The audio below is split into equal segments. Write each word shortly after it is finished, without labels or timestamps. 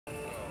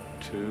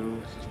2,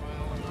 1.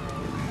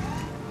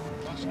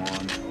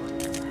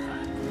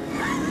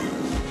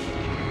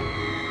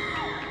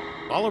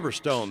 Oliver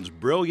Stone's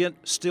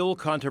brilliant, still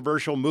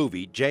controversial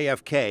movie,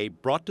 JFK,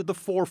 brought to the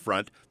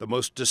forefront the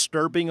most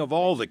disturbing of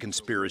all the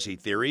conspiracy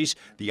theories,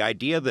 the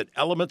idea that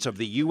elements of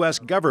the U.S.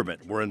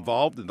 government were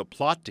involved in the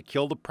plot to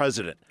kill the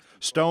president.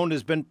 Stone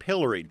has been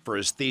pilloried for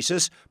his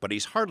thesis, but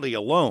he's hardly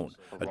alone.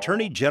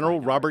 Attorney General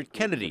Robert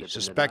Kennedy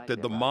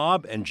suspected the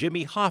mob and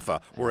Jimmy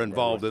Hoffa were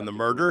involved in the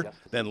murder,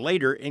 then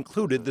later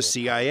included the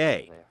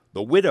CIA.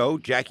 The widow,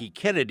 Jackie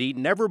Kennedy,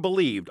 never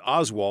believed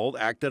Oswald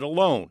acted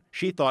alone.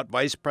 She thought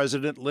Vice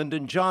President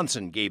Lyndon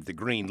Johnson gave the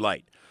green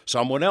light.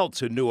 Someone else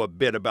who knew a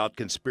bit about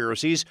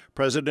conspiracies,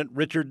 President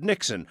Richard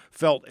Nixon,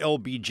 felt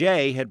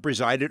LBJ had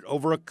presided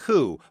over a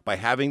coup by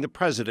having the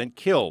president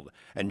killed.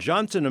 And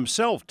Johnson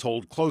himself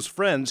told close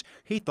friends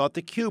he thought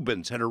the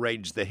Cubans had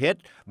arranged the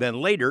hit,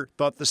 then later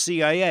thought the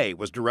CIA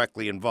was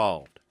directly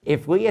involved.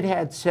 If we had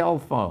had cell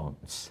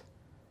phones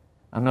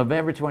on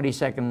November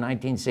 22nd,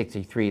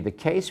 1963, the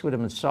case would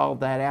have been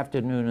solved that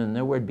afternoon, and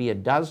there would be a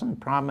dozen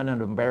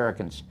prominent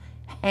Americans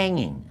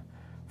hanging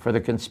for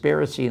the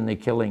conspiracy in the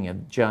killing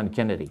of John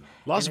Kennedy.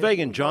 Las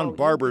Vegan John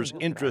Barber's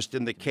interest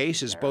in the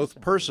case is both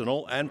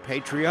personal and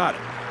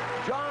patriotic.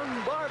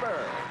 John Barber.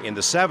 In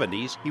the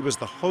 70s, he was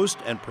the host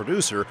and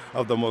producer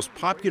of the most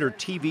popular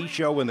TV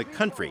show in the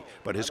country,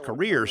 but his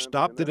career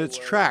stopped in its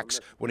tracks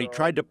when he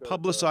tried to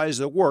publicize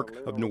the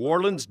work of New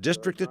Orleans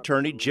District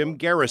Attorney Jim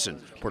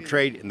Garrison,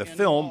 portrayed in the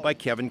film by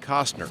Kevin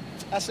Costner.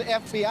 That's the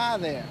FBI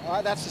there, all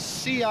right? That's the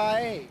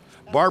CIA.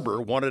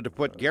 Barber wanted to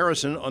put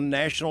Garrison on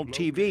national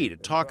TV to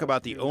talk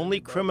about the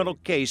only criminal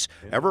case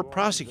ever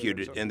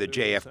prosecuted in the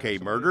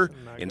JFK murder.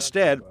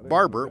 Instead,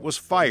 Barber was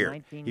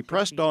fired. He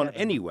pressed on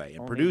anyway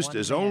and produced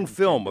his own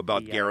film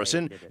about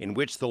Garrison, in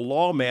which the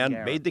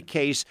lawman made the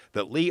case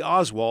that Lee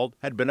Oswald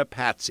had been a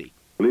patsy.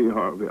 Lee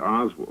Harvey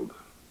Oswald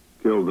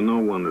killed no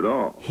one at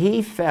all.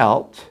 He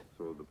felt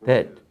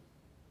that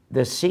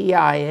the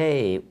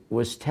CIA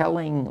was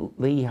telling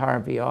Lee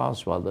Harvey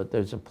Oswald that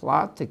there's a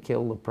plot to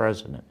kill the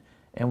president,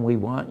 and we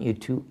want you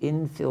to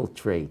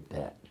infiltrate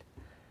that.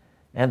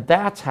 And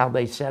that's how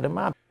they set him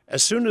up.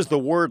 As soon as the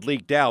word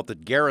leaked out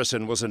that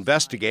Garrison was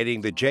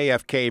investigating the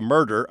JFK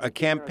murder, a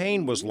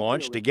campaign was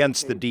launched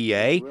against the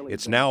DA.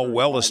 It's now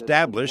well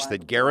established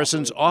that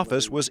Garrison's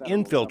office was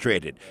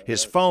infiltrated,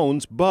 his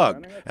phones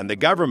bugged, and the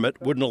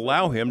government wouldn't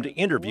allow him to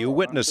interview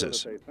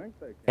witnesses.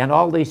 And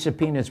all these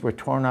subpoenas were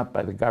torn up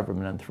by the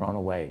government and thrown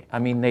away. I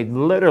mean, they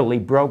literally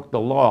broke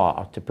the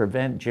law to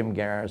prevent Jim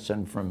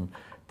Garrison from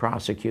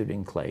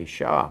prosecuting Clay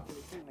Shaw.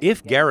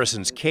 If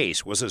Garrison's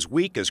case was as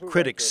weak as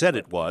critics said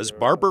it was,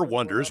 Barber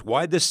wonders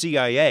why the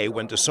CIA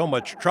went to so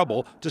much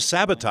trouble to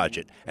sabotage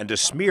it and to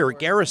smear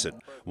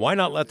Garrison. Why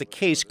not let the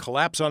case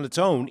collapse on its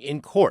own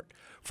in court?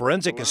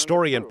 Forensic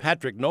historian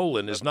Patrick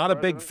Nolan is not a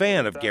big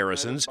fan of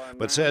Garrison's,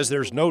 but says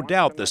there's no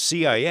doubt the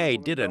CIA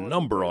did a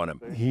number on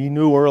him. He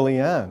knew early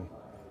on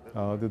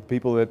that the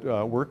people that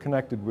were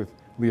connected with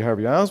Lee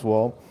Harvey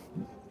Oswald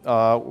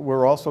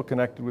were also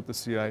connected with the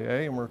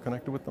CIA and were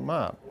connected with the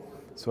mob.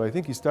 So I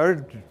think he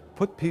started to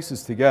put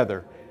pieces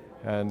together,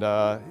 and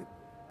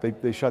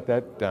they shut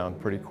that down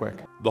pretty quick.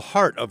 The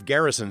heart of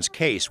Garrison's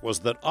case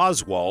was that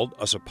Oswald,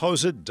 a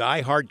supposed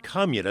die-hard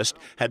communist,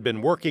 had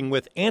been working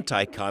with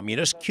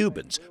anti-communist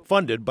Cubans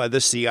funded by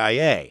the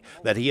CIA,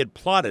 that he had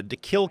plotted to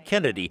kill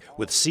Kennedy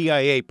with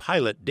CIA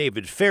pilot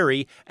David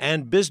Ferrie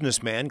and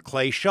businessman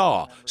Clay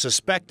Shaw,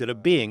 suspected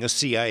of being a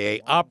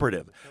CIA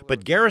operative.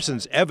 But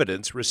Garrison's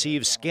evidence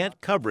received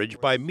scant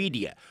coverage by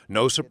media,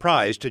 no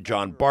surprise to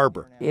John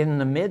Barber. In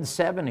the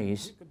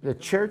mid-70s, the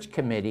Church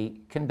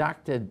Committee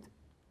conducted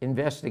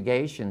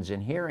investigations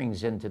and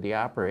hearings into the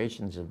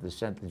operations of the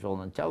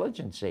Central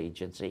Intelligence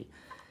Agency.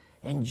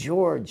 And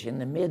George, in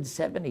the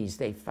mid-70s,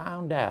 they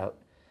found out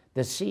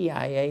the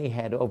CIA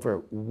had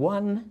over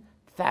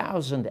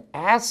 1,000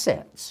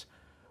 assets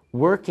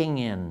working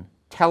in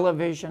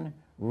television,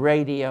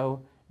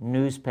 radio,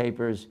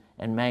 newspapers,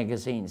 and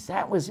magazines.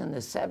 That was in the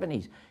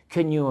 70s.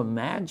 Can you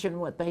imagine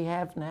what they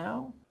have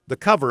now? The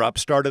cover-up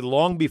started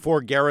long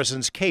before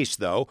Garrison's case,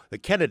 though. The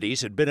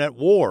Kennedys had been at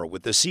war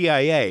with the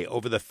CIA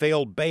over the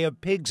failed Bay of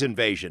Pigs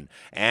invasion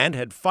and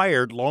had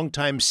fired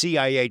longtime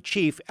CIA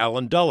chief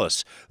Allen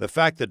Dulles. The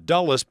fact that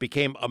Dulles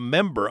became a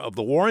member of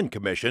the Warren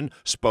Commission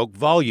spoke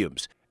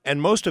volumes. And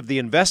most of the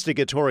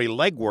investigatory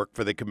legwork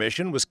for the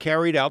commission was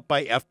carried out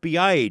by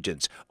FBI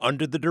agents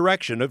under the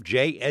direction of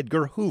J.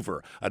 Edgar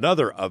Hoover,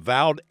 another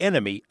avowed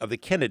enemy of the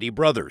Kennedy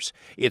brothers.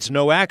 It's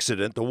no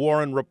accident the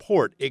Warren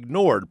report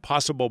ignored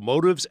possible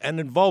motives and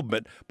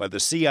involvement by the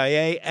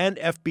CIA and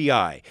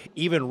FBI.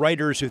 Even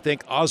writers who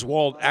think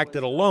Oswald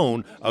acted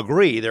alone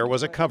agree there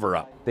was a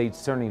cover-up. They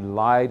certainly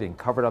lied and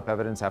covered up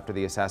evidence after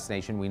the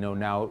assassination. We know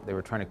now they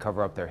were trying to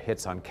cover up their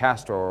hits on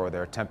Castro or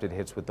their attempted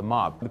hits with the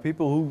mob. The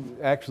people who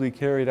actually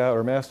carried out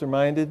or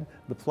masterminded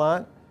the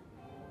plot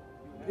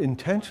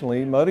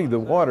intentionally muddied the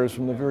waters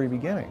from the very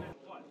beginning.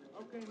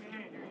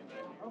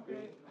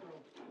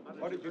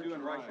 What did you do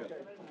in Russia?